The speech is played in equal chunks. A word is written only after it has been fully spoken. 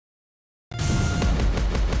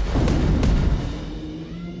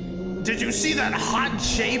Did you see that hot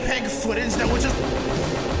JPEG footage that was just...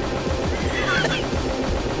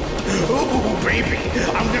 Ooh, baby,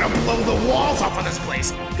 I'm gonna blow the walls off of this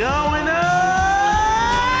place. Going up!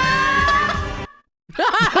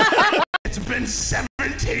 It's been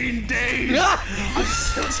 17 days. I'm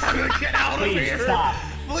still trying to get out of here. Stop.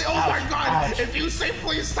 Oh my God, if you say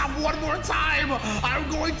please stop one more time, I'm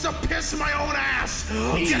going to piss my own ass.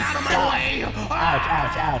 Get out of my way.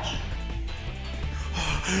 Ouch.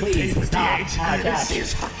 Please stop.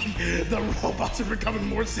 The robots are becoming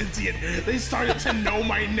more sentient. They started to know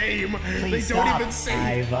my name. Please they don't stop, even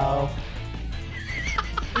say. Ivo.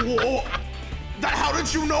 Whoa. How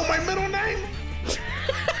did you know my middle name?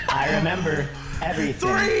 I remember everything.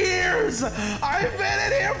 3 years! I've been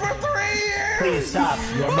in here for 3 years! Please stop.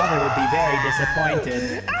 Your mother would be very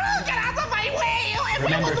disappointed. Get out of my way!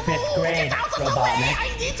 Remember 5th grade, Get out of the way! Robotnik. I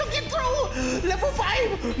need to get through! Level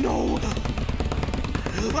 5! No!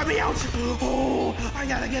 Let me out! Oh, I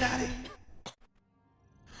gotta get out of here.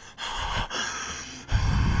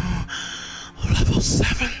 Level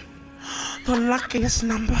 7. The luckiest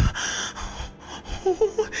number.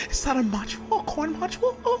 Oh, is that a module? A corn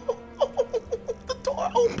module? Oh, the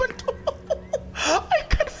door opened. I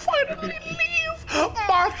can finally leave.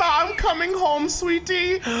 Martha, I'm coming home,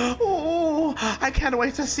 sweetie. Oh, I can't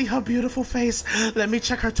wait to see her beautiful face. Let me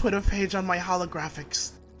check her Twitter page on my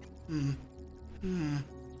holographics.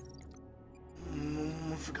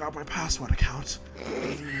 I forgot my password account.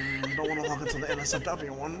 I don't want to log into the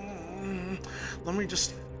NSFW one. Let me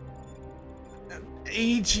just...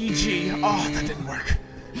 AGG. Oh, that didn't work.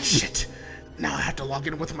 Shit. Now I have to log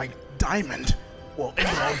in with my diamond. Well,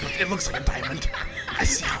 emerald, but it looks like a diamond. I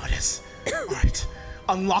see how it is. Alright.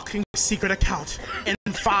 Unlocking secret account in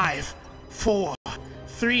 5, 4,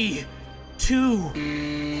 3, 2.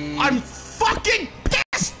 I'm fucking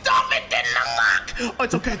pissed off it didn't unlock! Oh,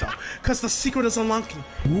 it's okay though, because the secret is unlocking.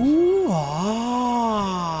 Ooh,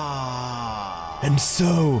 ah. And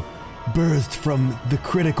so, birthed from the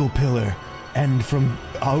critical pillar, and from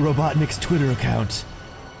Al Robotnik's Twitter account,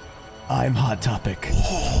 I'm Hot Topic.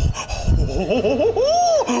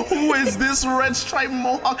 Who is this red striped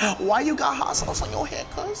mohawk? Why you got hot sauce on your head,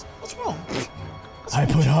 cuz? What's wrong? I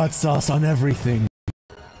put hot sauce on everything.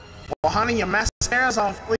 Well, honey, your mascara's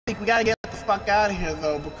on fleek. We gotta get the fuck out of here,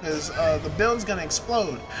 though, because the building's gonna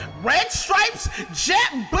explode. Red stripes?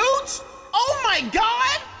 Jet boots? Oh my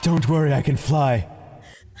God! Don't worry, I can fly.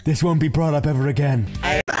 This won't be brought up ever again.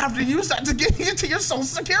 I have to use that to get into your social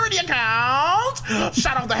security account.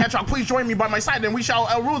 Shout out the hedgehog, please join me by my side and we shall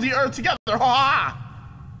rule the earth together. Ha ha!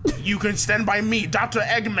 You can stand by me, Dr.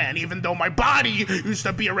 Eggman, even though my body used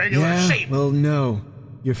to be a regular shape. Well, no.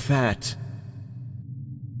 You're fat.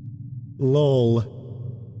 Lol.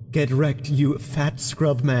 Get wrecked, you fat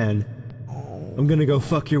scrub man. I'm gonna go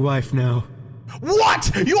fuck your wife now.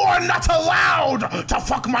 What? You are not allowed to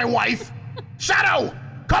fuck my wife! Shadow!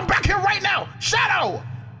 Come back here right now! Shadow!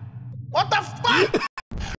 What the fuck?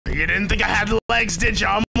 You didn't think I had legs, did you?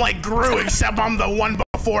 I'm like Gru, except I'm the one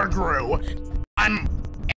before Gru. I'm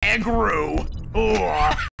Egg-Ru. Ooh,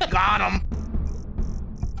 got him.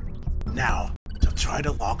 Now, to try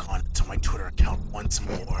to log on to my Twitter account once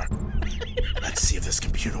more. Let's see if this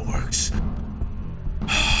computer works.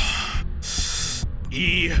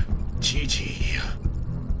 E-G-G.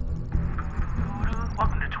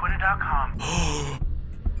 Welcome to Twitter.com.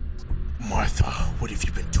 Martha, what have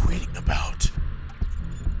you been tweeting about?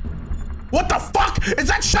 What the fuck? Is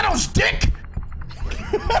that Shadow's dick?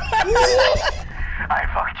 I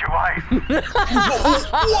fucked your wife.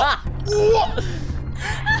 What?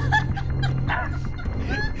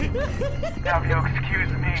 Now, if you'll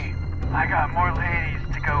excuse me, I got more ladies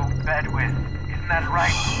to go bed with. Isn't that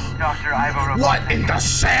right, Dr. Ivo Robotnik? What in the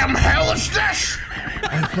Sam hell is this?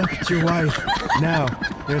 I fucked your wife. Now,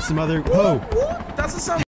 there's some other- Oh! Doesn't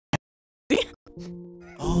sound-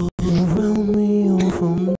 All around me,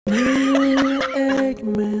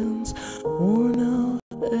 Eggman's, worn out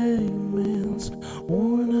Eggman's,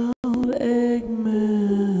 worn out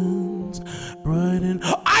Eggman's, bright and-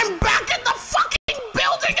 I'm back in the fucking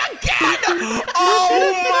building again!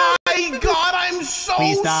 Oh my God, I'm so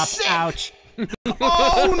Please stop. sick! Ouch.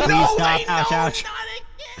 Oh no! Please stop. wait, Ouch, no, ouch. not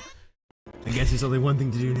again. I guess there's only one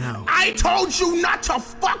thing to do now. I told you not to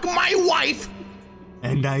fuck my wife!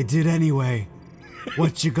 And I did anyway.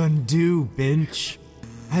 What you gonna do, bitch?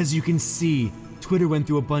 As you can see, Twitter went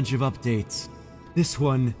through a bunch of updates. This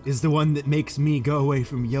one is the one that makes me go away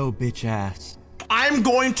from yo bitch ass. I'm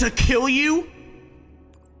going to kill you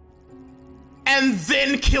and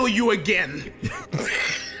then kill you again.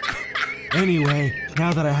 Anyway,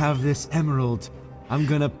 now that I have this emerald, I'm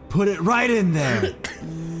gonna put it right in there.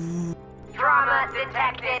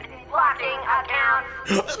 detected. Blocking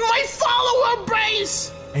accounts. My follower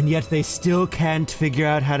base! And yet they still can't figure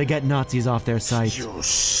out how to get Nazis off their site. You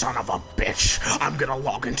son of a bitch. I'm gonna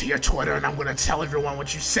log into your Twitter and I'm gonna tell everyone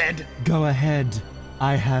what you said. Go ahead.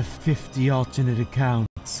 I have 50 alternate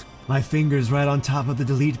accounts. My finger's right on top of the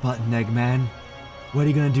delete button, Eggman. What are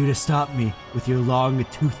you gonna do to stop me with your long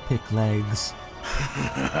toothpick legs?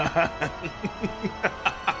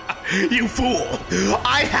 You fool!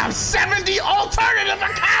 I have 70 alternative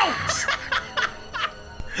accounts!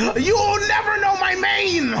 You will never know my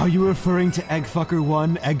main! Are you referring to Eggfucker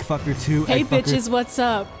 1, Eggfucker 2, Hey Eggfucker... bitches, what's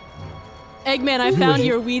up? Eggman, I found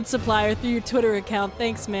your weed supplier through your Twitter account.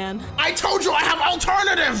 Thanks, man. I told you I have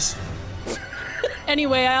alternatives!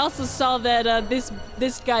 Anyway, I also saw that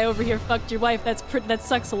this guy over here fucked your wife. That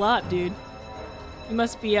sucks a lot, dude. You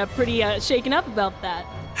must be pretty shaken up about that.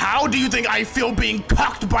 How do you think I feel being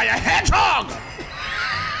cucked by a hedgehog?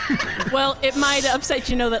 Well, it might upset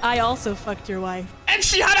you to know that I also fucked your wife. And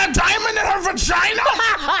she had a diamond in her vagina?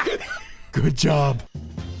 Good job.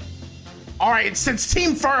 Alright, since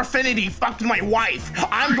Team Fur Affinity fucked my wife,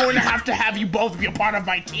 I'm going to have you both be a part of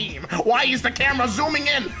my team. Why is the camera zooming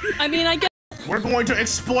in? I mean, I guess... We're going to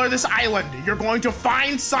explore this island. You're going to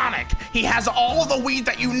find Sonic. He has all the weed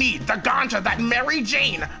that you need. The ganja, that Mary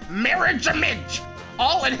Jane, Marriage-a-midge,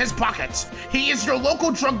 all in his pockets. He is your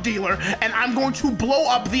local drug dealer, and I'm going to blow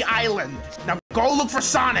up the island. Now go look for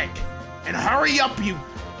Sonic, and hurry up, you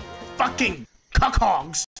fucking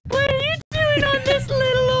cuckhogs. What are you doing on this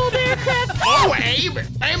little old aircraft? Oh, Amy!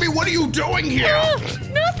 Amy, what are you doing here? Oh,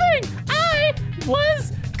 nothing! I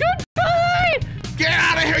was... Goodbye! Get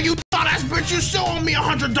out of here, you dumbass bitch! You still owe me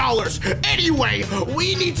 $100! Anyway,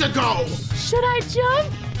 we need to go! Should I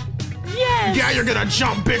jump? Yes! Yeah, you're gonna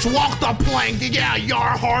jump, bitch! Walk the plank! Yeah,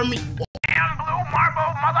 yar harm me! Damn blue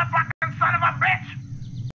marble motherfucking son of a bitch!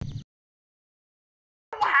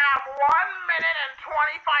 You have 1 minute and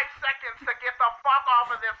 25 seconds to get the fuck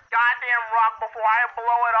off of this goddamn rock before I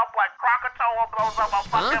blow it up like Krakatoa blows up a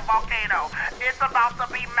fucking volcano. It's about to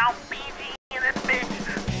be Mount Fiji in this bitch.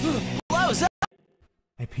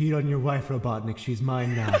 I peed on your wife, Robotnik. She's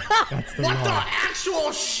mine now. That's the What law. the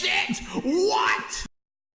actual shit? What?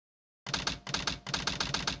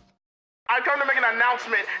 I come to make an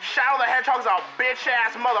announcement. Shadow the Hedgehog's a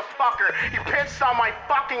bitch-ass motherfucker. He pissed on my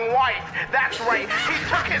fucking wife. That's right. He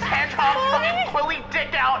took his hedgehog fucking quilly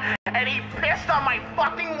dick out and he pissed on my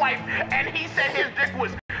fucking wife and he said his dick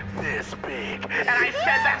was this big. And I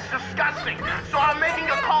said that's disgusting. So I'm making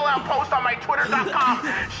a call-out post on my twitter.com.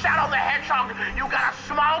 Shadow the Hedgehog, you got a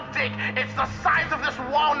small dick. It's the size of this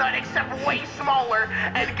walnut except way smaller.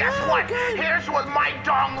 And guess what? Here's what my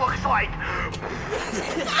dong looks like.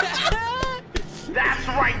 That's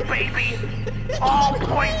right, baby. All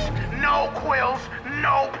points, no quills,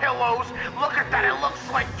 no pillows. Look at that, it looks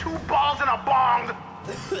like 2 balls in a bong.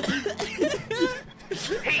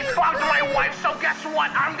 He fucked my wife, so guess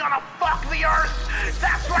what? I'm gonna fuck the earth.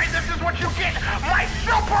 That's right, this is what you get. My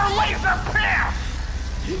super laser piss.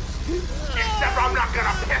 Except I'm not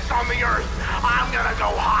gonna piss on the earth. I'm gonna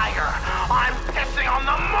go higher. I'm pissing on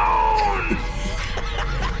the moon.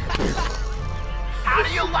 How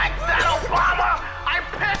do you like that, Obama? I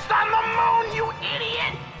pissed on the moon, you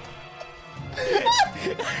idiot!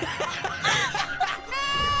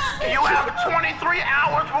 You have 23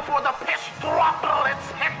 hours before the piss droplets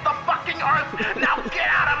hit the fucking earth. Now get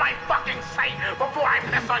out of my fucking sight before I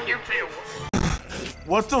piss on you too.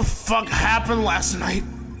 What the fuck happened last night?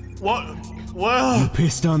 What? You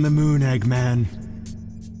pissed on the moon, Eggman.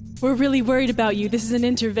 We're really worried about you. This is an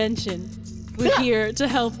intervention. We're here to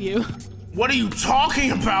help you. What are you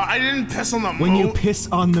talking about? I didn't piss on the moon. When you piss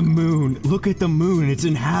on the moon, look at the moon. It's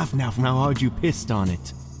in half now from how hard you pissed on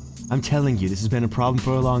it. I'm telling you, this has been a problem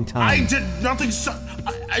for a long time. I did nothing.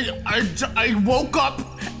 I woke up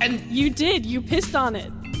and You did. You pissed on it.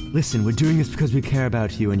 Listen, we're doing this because we care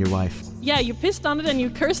about you and your wife. Yeah, you pissed on it and you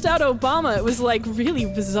cursed out Obama. It was like really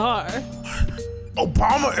bizarre.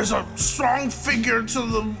 Obama is a strong figure to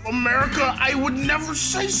the America. I would never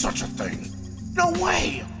say such a thing. No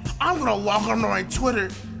way. I'm gonna log onto my Twitter.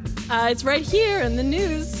 It's right here in the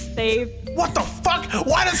news. What the fuck?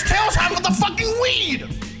 Why does Tails have the fucking weed?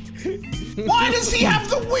 Why does he have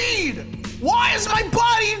the weed? Why is my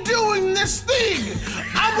body doing this thing?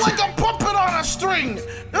 I'm like a puppet on a string.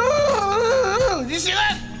 You see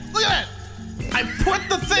that? Look at that. I put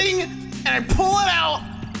the thing and I pull it out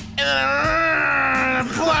and then I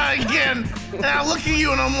pull it out again and I look at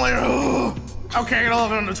you and I'm like, oh. Okay, I'm gonna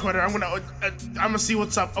log on to Twitter. I'm gonna see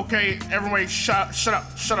what's up. Okay, everybody, shut up.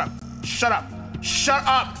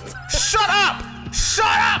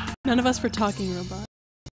 None of us were talking, Robot.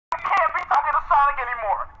 You can't be talking to Sonic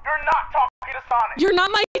Sonic. You're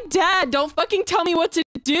not my dad. Don't fucking tell me what to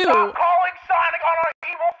do. Stop calling Sonic on our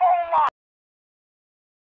evil phone line.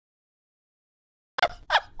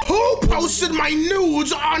 Who posted my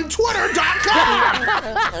nudes on Twitter.com?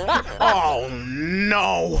 Oh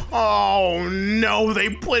no. Oh no, they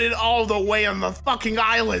put it all the way on the fucking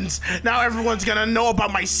islands. Now everyone's gonna know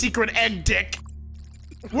about my secret egg dick.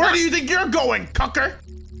 Where do you think you're going, cucker?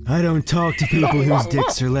 I don't talk to people whose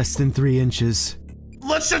dicks are less than 3 inches.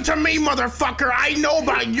 Listen to me, motherfucker. I know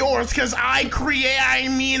about yours because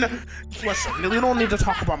listen, we don't need to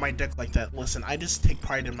talk about my dick like that. Listen, I just take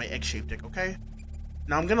pride in my egg-shaped dick, okay?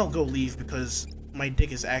 Now I'm gonna go leave because my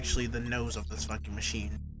dick is actually the nose of this fucking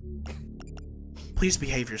machine. Please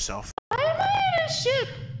behave yourself. Why am I in a ship?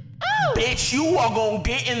 Oh! Bitch, you are gonna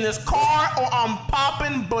get in this car or I'm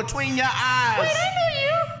popping between your eyes. Wait, I know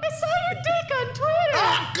you! I saw your dick on Twitter!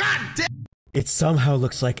 Oh, god damn! It somehow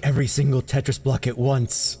looks like every single Tetris block at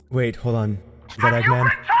once. Wait, hold on. Is that Have you Eggman?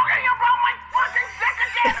 been talking about my fucking dick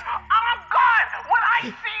again? I'm gone when I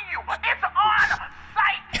see you. It's on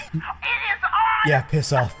site. It is on. Yeah,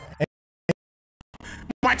 piss off.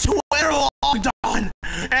 My Twitter logged on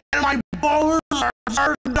and my balls are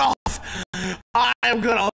turned off. I'm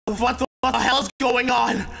gonna. What the hell is going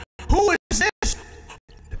on? Who is this?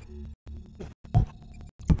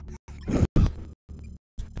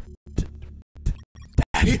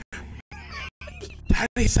 Daddy? Daddy,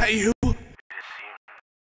 is that you?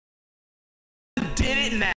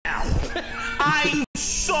 Did it now. I'm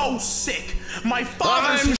so sick. My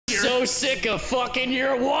father's I'm here. so sick of fucking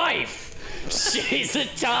your wife. She's a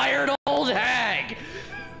tired old hag.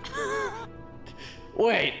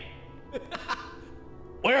 Wait.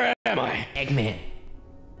 Where am I? Eggman,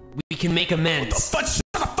 we can make amends. But shut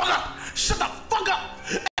the fuck up! Shut the fuck up!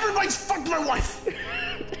 Everybody's fucked my wife!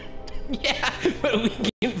 Yeah, but we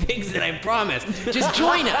can fix it, I promise. Just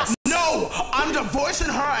join us. No! I'm divorcing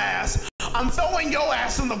her ass! I'm throwing your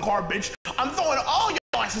ass in the garbage! I'm throwing all your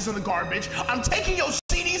asses in the garbage! I'm taking your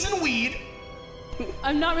CDs and weed!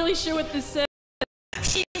 I'm not really sure what this says.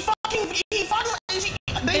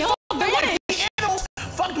 They fucked my wife! The animals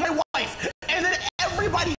fucked my wife! And then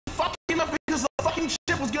everybody fucked him up because the fucking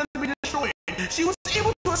ship was gonna be destroyed! She was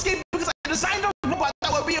able to escape because I designed a robot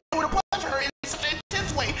that would be able to pleasure her in such an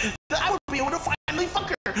intense way that I would be able to finally fuck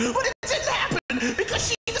her! But it didn't happen because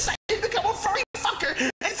she decided to become a furry fucker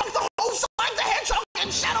and fuck the whole Sonic the Hedgehog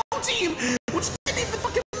and Shadow team! Which didn't even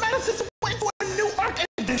fucking matter since it went to a new arc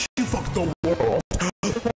and then she fucked the world!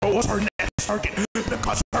 What was her next target?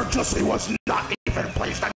 Because her juicy was not even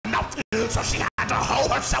placed enough, so she had to hoe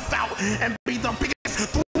herself out and be the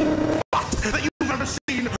biggest that you've ever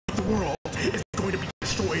seen. The world is going to be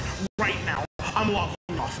destroyed right now. I'm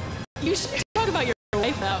logging off. You should talk about your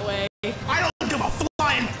wife that way. I don't give a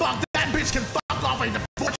flying fuck. That bitch can fuck off and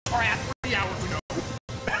divorce her ass 3 hours ago.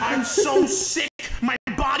 I'm so sick. My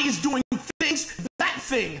body's doing things, that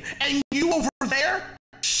thing, and you over there,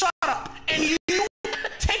 shut up, and you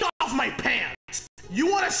take off my pants. You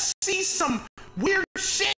want to see some weird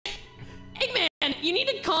shit? Eggman, you need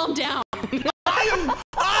to calm down.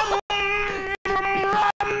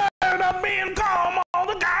 I'm being calm all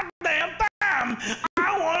the goddamn time.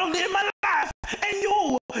 I want to live my life, and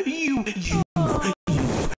you.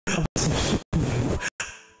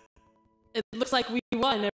 It looks like we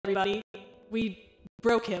won, everybody. We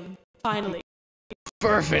broke him, finally.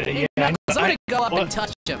 Perfect. Yeah, I'm gonna go up and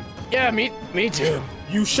touch him. Yeah, me too.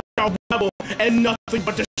 You shall level and nothing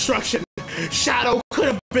but destruction. Shadow could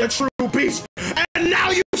have been a true beast, and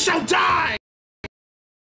now you shall die!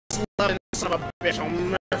 Son of a bitch, I'll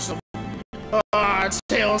mess him.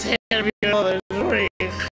 Tails hand me another drink.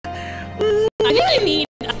 I think you need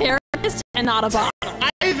a therapist and not a bottle. I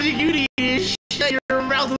think you need to shut your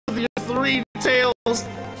mouth with your 3 tails,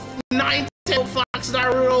 9-tailed fox,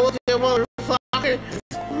 Naruto looking motherfucker.